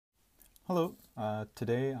Hello,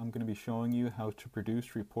 today I'm going to be showing you how to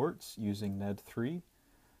produce reports using NED3.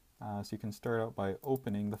 So you can start out by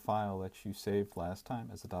opening the file that you saved last time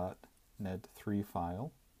as a .NED3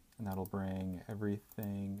 file, and that'll bring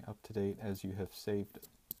everything up to date as you have saved it.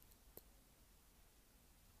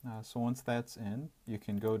 So once that's in, you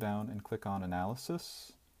can go down and click on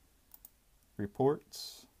Analysis,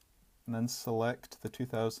 Reports, and then select the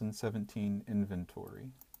 2017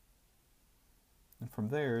 inventory. And from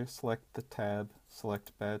there, select the tab,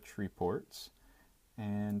 Select Batch Reports.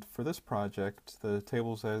 And for this project, the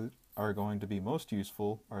tables that are going to be most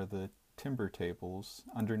useful are the timber tables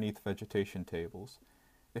underneath vegetation tables.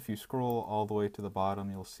 If you scroll all the way to the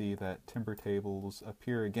bottom, you'll see that timber tables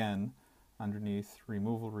appear again underneath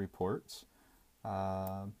removal reports.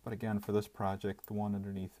 But again, for this project, the one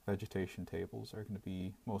underneath vegetation tables are going to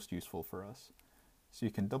be most useful for us. So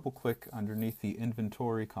you can double click underneath the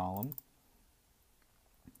inventory column,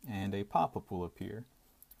 and a pop-up will appear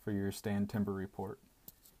for your stand timber report.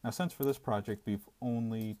 Now, since for this project we've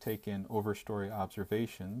only taken overstory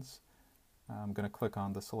observations, I'm going to click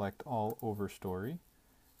on the Select All Overstory,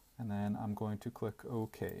 and then I'm going to click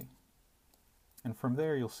OK. And from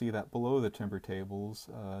there you'll see that below the timber tables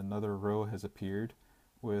another row has appeared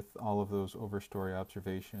with all of those overstory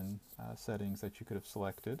observation settings that you could have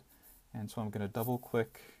selected. And so I'm going to double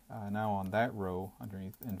click now on that row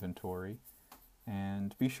underneath inventory,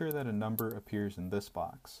 and be sure that a number appears in this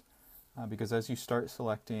box, because as you start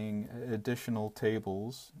selecting additional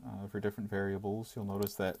tables for different variables, you'll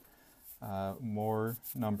notice that more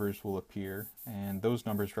numbers will appear, and those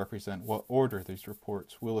numbers represent what order these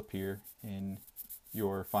reports will appear in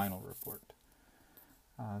your final report.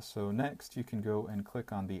 So next you can go and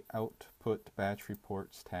click on the Output Batch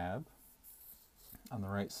Reports tab. On the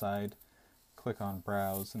right side, click on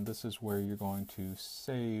Browse, and this is where you're going to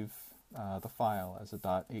save the file as a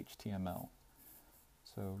 .html.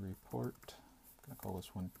 So report, I'm going to call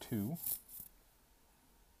this one 2.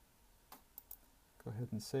 Go ahead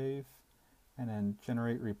and save, and then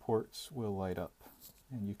Generate Reports will light up,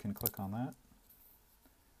 and you can click on that.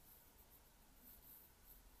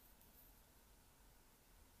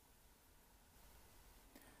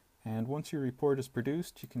 And once your report is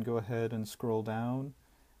produced, you can go ahead and scroll down,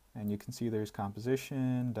 and you can see there's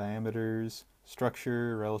composition, diameters,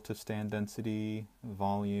 structure, relative stand density,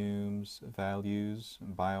 volumes, values,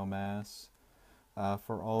 biomass,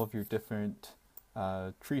 for all of your different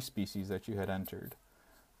tree species that you had entered.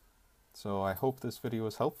 So I hope this video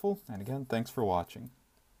was helpful, and again, thanks for watching.